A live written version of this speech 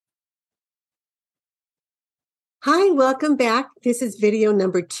Hi, welcome back. This is video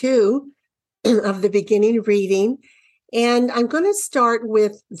number 2 of the beginning reading. And I'm going to start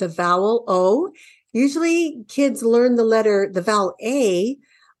with the vowel O. Usually kids learn the vowel A,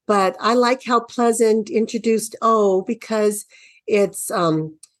 but I like how Pleasant introduced O because it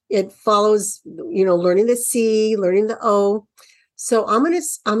follows, learning the C, learning the O. So I'm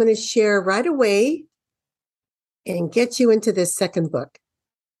going to share right away and get you into this second book.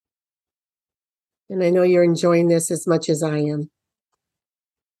 And I know you're enjoying this as much as I am.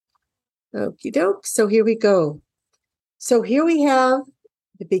 Okie doke. So here we go. So here we have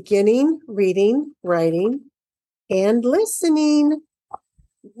the beginning, reading, writing, and listening.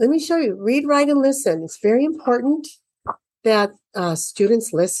 Let me show you. Read, write, and listen. It's very important that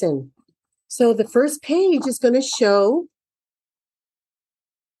students listen. So the first page is going to show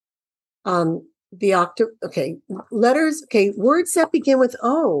letters. Okay, words that begin with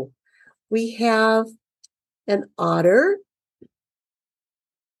O. We have an otter.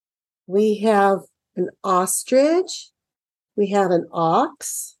 We have an ostrich. We have an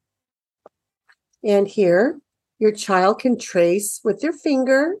ox. And here, your child can trace with their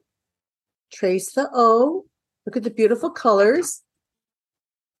finger, trace the O. Look at the beautiful colors.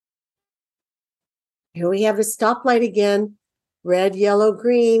 Here we have the stoplight again, red, yellow,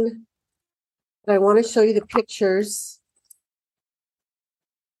 green. I want to show you the pictures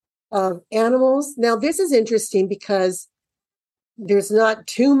of animals. Now, this is interesting because there's not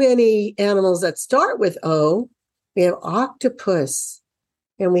too many animals that start with O. We have octopus,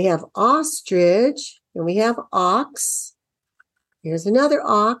 and we have ostrich, and we have ox. Here's another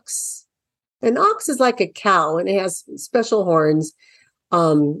ox. An ox is like a cow, and it has special horns.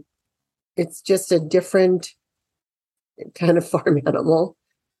 It's just a different kind of farm animal.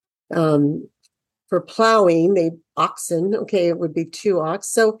 For plowing, oxen. Okay, it would be 2 ox.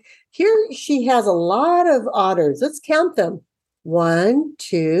 So here she has a lot of otters. Let's count them. 1,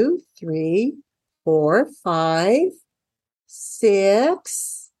 2, 3, 4, 5,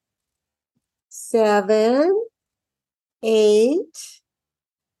 6, 7, 8,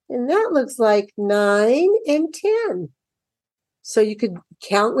 and that looks like 9 and 10. So you could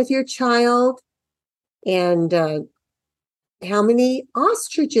count with your child. And how many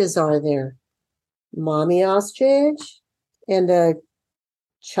ostriches are there? Mommy ostrich and a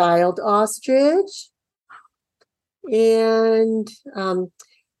child ostrich. And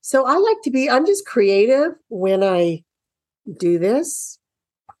so I'm just creative when I do this.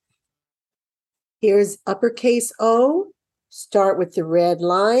 Here's uppercase O. Start with the red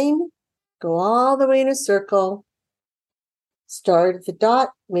line, go all the way in a circle. Start at the dot,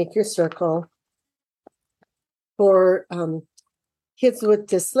 make your circle. For kids with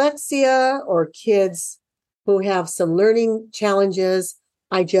dyslexia or kids who have some learning challenges,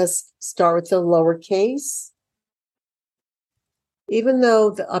 I just start with the lowercase. Even though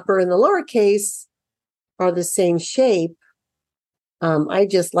the upper and the lowercase are the same shape, I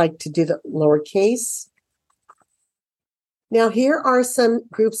just like to do the lowercase. Now, here are some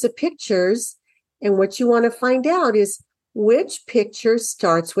groups of pictures, and what you want to find out is which picture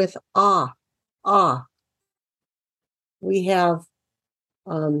starts with ah. Ah. We have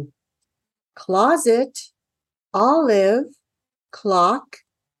closet, olive, clock,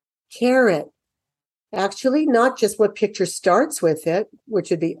 carrot. Actually, not just what picture starts with it, which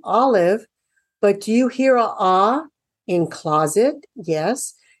would be olive, but do you hear a ah in closet?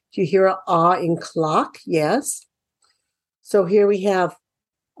 Yes. Do you hear a ah in clock? Yes. So here we have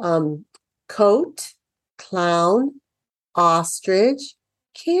coat, clown, ostrich,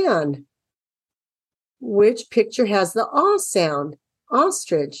 can. Which picture has the ah sound?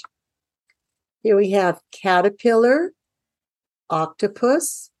 Ostrich. Here we have caterpillar,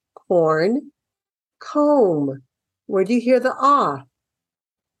 octopus, corn, comb. Where do you hear the ah?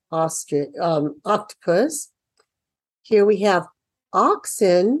 Ostrich, octopus. Here we have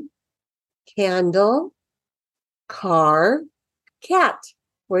oxen, candle, car, cat.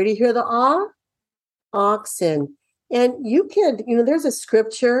 Where do you hear the ah? Oxen. And you could, there's a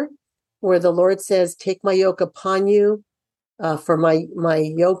scripture where the Lord says, take my yoke upon you, for my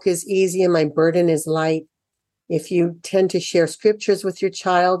yoke is easy and my burden is light. If you tend to share scriptures with your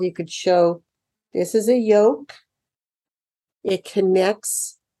child, you could show this is a yoke. It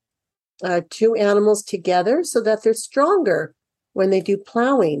connects 2 animals together so that they're stronger when they do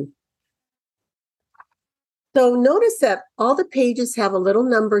plowing. So notice that all the pages have a little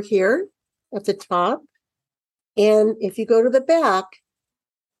number here at the top. And if you go to the back,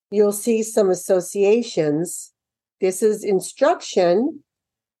 you'll see some associations. This is instruction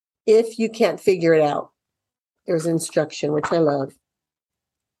if you can't figure it out. There's instruction, which I love.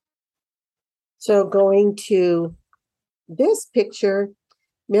 So going to this picture,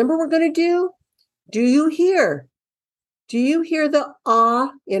 remember we're going to do you hear? Do you hear the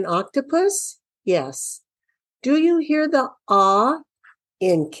ah in octopus? Yes. Do you hear the ah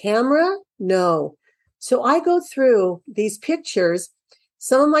in camera? No. So I go through these pictures.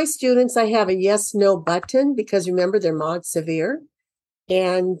 Some of my students, I have a yes, no button because remember they're mod severe.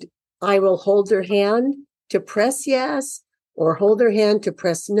 And I will hold their hand to press yes or hold their hand to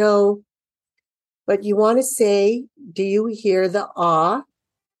press no. But you want to say, do you hear the ah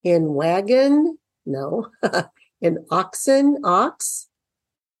in wagon? No. In oxen, ox.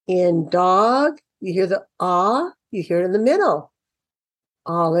 In dog, you hear the ah, you hear it in the middle.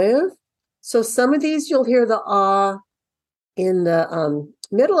 Olive. So some of these you'll hear the ah in the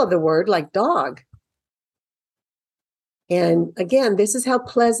middle of the word, like dog. And again, this is how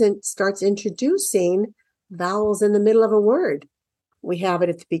Pleasant starts introducing vowels in the middle of a word. We have it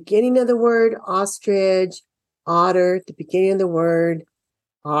at the beginning of the word, ostrich, otter, at the beginning of the word,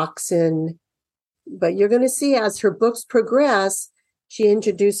 oxen. But you're going to see as her books progress, she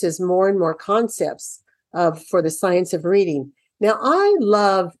introduces more and more concepts for the science of reading. Now, I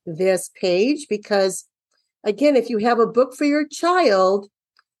love this page because, again, if you have a book for your child,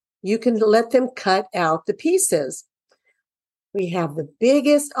 you can let them cut out the pieces. We have the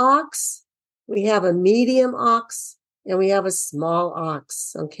biggest ox, we have a medium ox, and we have a small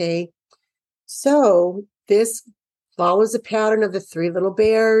ox, okay? So this follows the pattern of the three little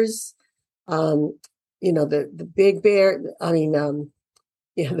bears. The big bear,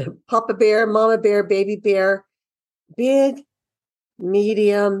 the papa bear, mama bear, baby bear, big,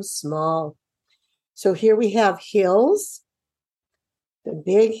 medium, small. So here we have hills, the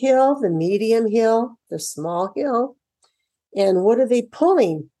big hill, the medium hill, the small hill. And what are they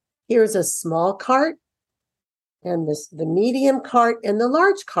pulling? Here's a small cart and the medium cart and the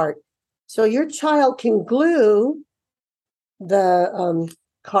large cart. So your child can glue the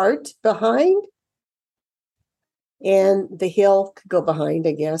cart behind, and the hill could go behind,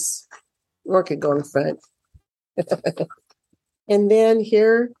 I guess, or it could go in front. And then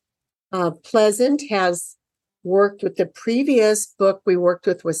here, Pleasant has worked with the previous book we worked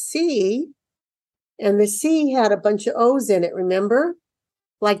with was C, and the C had a bunch of O's in it, remember?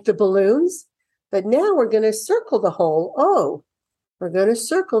 Like the balloons. But now we're going to circle the whole O. We're going to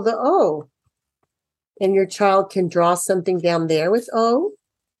circle the O. And your child can draw something down there with O.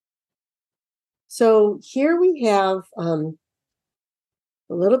 So here we have a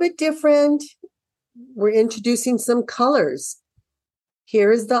little bit different. We're introducing some colors.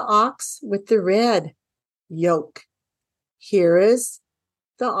 Here is the ox with the red yoke. Here is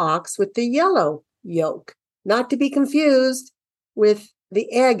the ox with the yellow yolk. Not to be confused with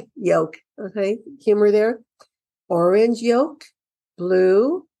the egg yolk. Okay, humor there. Orange yolk,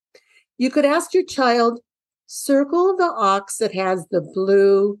 blue. You could ask your child, circle the ox that has the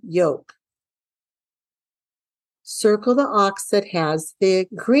blue yolk. Circle the ox that has the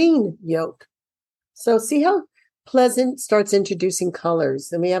green yolk. So see how Pleasant starts introducing colors.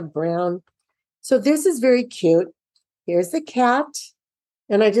 Then we have brown. So this is very cute. Here's the cat.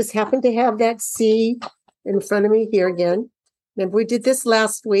 And I just happen to have that C in front of me here again. Remember we did this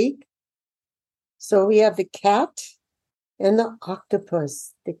last week. So we have the cat and the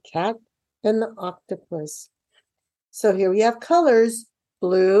octopus. The cat and the octopus. So here we have colors,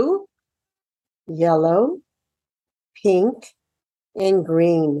 blue, yellow, pink, and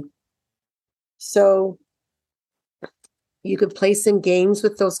green. So you could play some games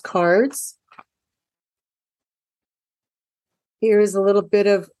with those cards. Here is a little bit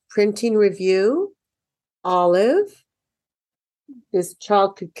of printing review. Olive. This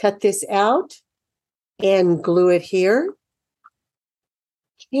child could cut this out and glue it here.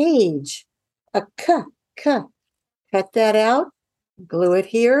 Cage. A k. Cut that out. Glue it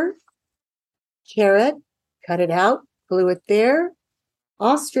here. Carrot. Cut it out. Glue it there.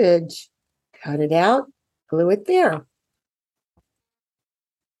 Ostrich. Cut it out. Glue it there.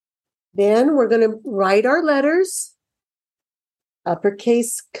 Then we're going to write our letters.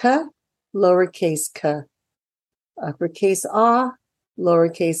 Uppercase K, lowercase k. Uppercase ah,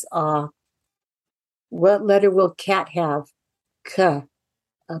 lowercase ah. What letter will cat have? K.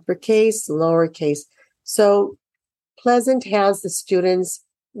 Uppercase, lowercase. So Pleasant has the students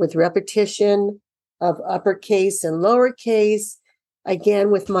with repetition of uppercase and lowercase. Again,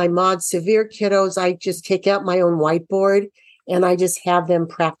 with my mod severe kiddos, I just take out my own whiteboard and I just have them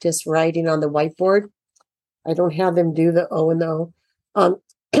practice writing on the whiteboard. I don't have them do the O and the O.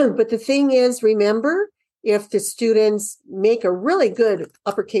 But the thing is, remember, if the students make a really good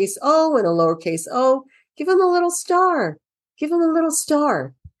uppercase O and a lowercase o, give them a little star. Give them a little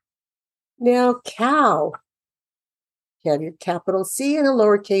star. Now, cow. You have your capital C and a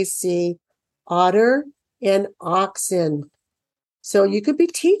lowercase c, otter and oxen. So you could be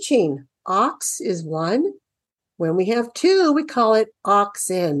teaching. Ox is one. When we have two, we call it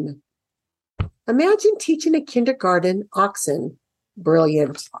oxen. Imagine teaching a kindergarten oxen.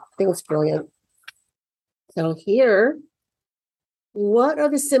 Brilliant. I think it's brilliant. So here, what are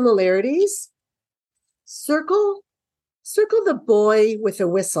the similarities? Circle the boy with a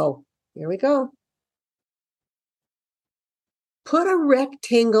whistle. Here we go. Put a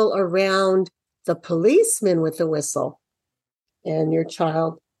rectangle around the policeman with a whistle. And your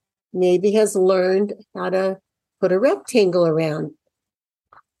child maybe has learned how to put a rectangle around.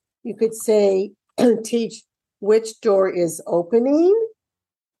 You could say, teach which door is opening,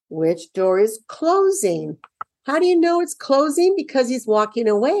 which door is closing. How do you know it's closing? Because he's walking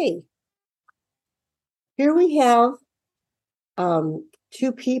away. Here we have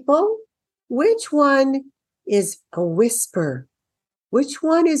two people. Which one is a whisper? Which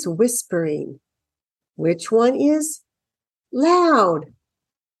one is whispering? Which one is loud?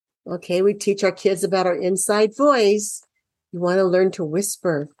 Okay, we teach our kids about our inside voice. You want to learn to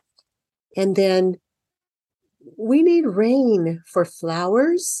whisper. And then we need rain for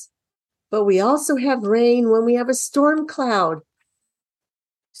flowers, but we also have rain when we have a storm cloud.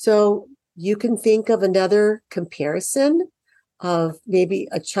 So you can think of another comparison of maybe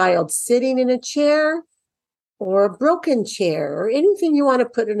a child sitting in a chair or a broken chair or anything you want to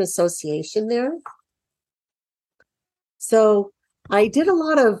put an association there. So I did a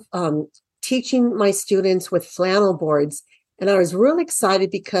lot of teaching my students with flannel boards, and I was really excited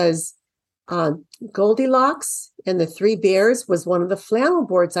because Goldilocks and the Three Bears was one of the flannel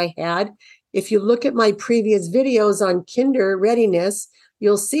boards I had. If you look at my previous videos on kinder readiness,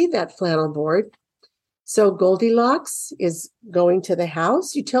 you'll see that flannel board. So Goldilocks is going to the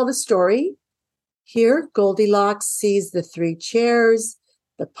house. You tell the story. Here, Goldilocks sees the three chairs,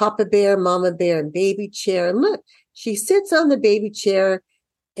 the Papa Bear, Mama Bear, and Baby Chair. And look, she sits on the baby chair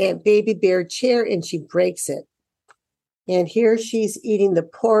and baby bear chair, and she breaks it. And here she's eating the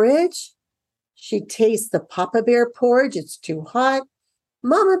porridge. She tastes the Papa Bear porridge. It's too hot.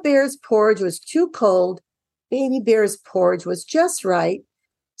 Mama Bear's porridge was too cold. Baby Bear's porridge was just right.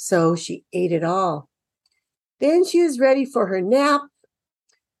 So she ate it all. Then she was ready for her nap.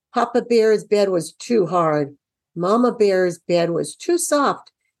 Papa Bear's bed was too hard. Mama Bear's bed was too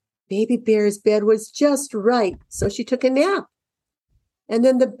soft. Baby Bear's bed was just right. So she took a nap. And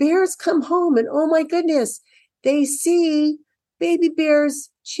then the bears come home and oh my goodness, they see Baby Bear's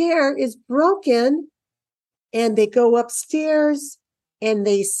chair is broken. And they go upstairs and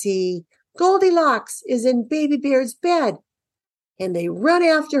they see Goldilocks is in Baby Bear's bed. And they run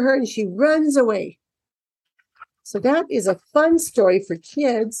after her and she runs away. So that is a fun story for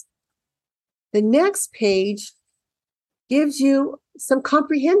kids. The next page gives you some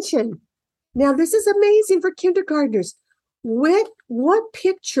comprehension. Now, this is amazing for kindergartners. What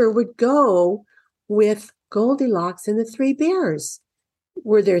picture would go with Goldilocks and the Three Bears?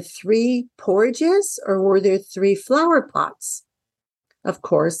 Were there three porridges or were there three flower pots? Of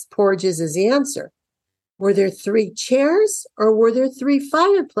course, porridges is the answer. Were there three chairs or were there three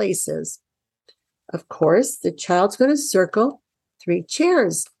fireplaces? Of course, the child's going to circle three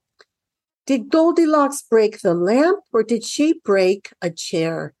chairs. Did Goldilocks break the lamp or did she break a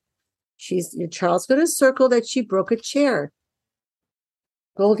chair? Your child's going to circle that she broke a chair.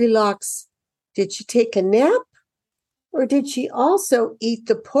 Goldilocks, did she take a nap or did she also eat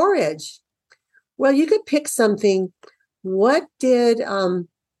the porridge? Well, you could pick something. What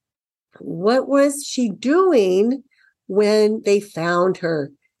was she doing when they found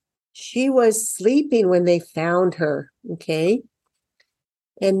her? She was sleeping when they found her, okay?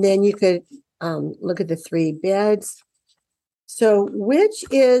 And then you could look at the three beds. So which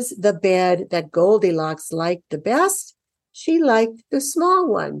is the bed that Goldilocks liked the best? She liked the small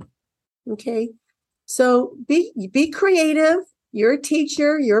one, okay? So be creative. You're a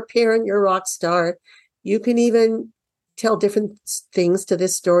teacher, you're a parent, you're a rock star. You can even tell different things to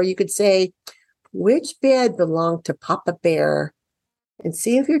this story. You could say, which bed belonged to Papa Bear? And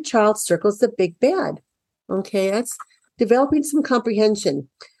see if your child circles the big bed. Okay, that's developing some comprehension.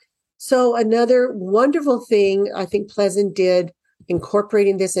 So another wonderful thing I think Pleasant did,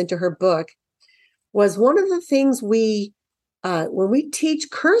 incorporating this into her book, was one of the things when we teach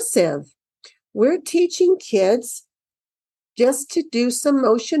cursive, we're teaching kids just to do some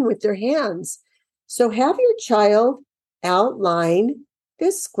motion with their hands. So have your child outline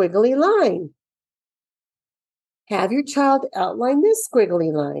this squiggly line. Have your child outline this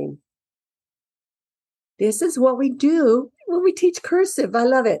squiggly line. This is what we do when we teach cursive. I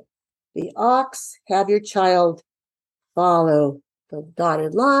love it. the ox, have your child follow the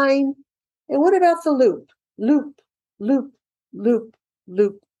dotted line. And what about the loop? Loop, loop, loop,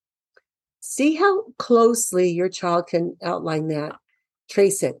 loop. See how closely your child can outline that.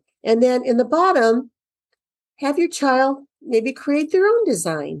 Trace it. And then in the bottom, have your child maybe create their own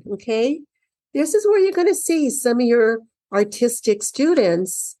design, okay? This is where you're going to see some of your artistic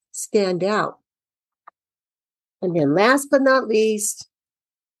students stand out. And then last but not least,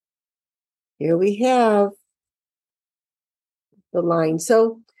 here we have the line.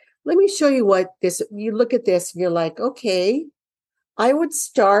 So let me show you what this, you look at this and you're like, okay, I would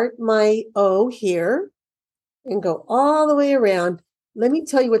start my O here and go all the way around. Let me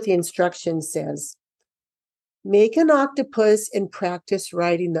tell you what the instruction says. Make an octopus and practice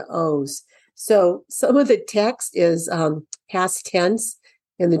writing the O's. So some of the text is past tense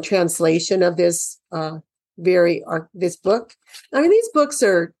in the translation of this this book. I mean, these books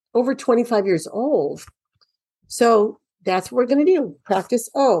are over 25 years old. So that's what we're going to do. Practice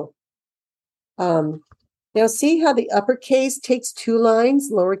O. Now see how the uppercase takes 2 lines,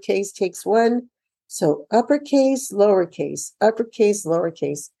 lowercase takes 1. So uppercase, lowercase, uppercase,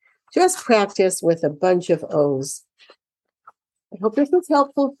 lowercase. Just practice with a bunch of O's. I hope this was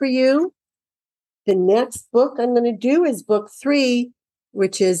helpful for you. The next book I'm going to do is book 3,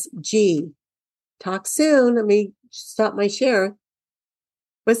 which is G. Talk soon. Let me stop my share.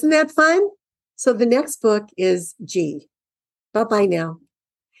 Wasn't that fun? So the next book is G. Bye-bye now.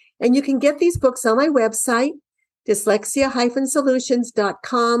 And you can get these books on my website,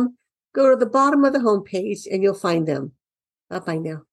 dyslexia-solutions.com. Go to the bottom of the homepage and you'll find them. Bye-bye now.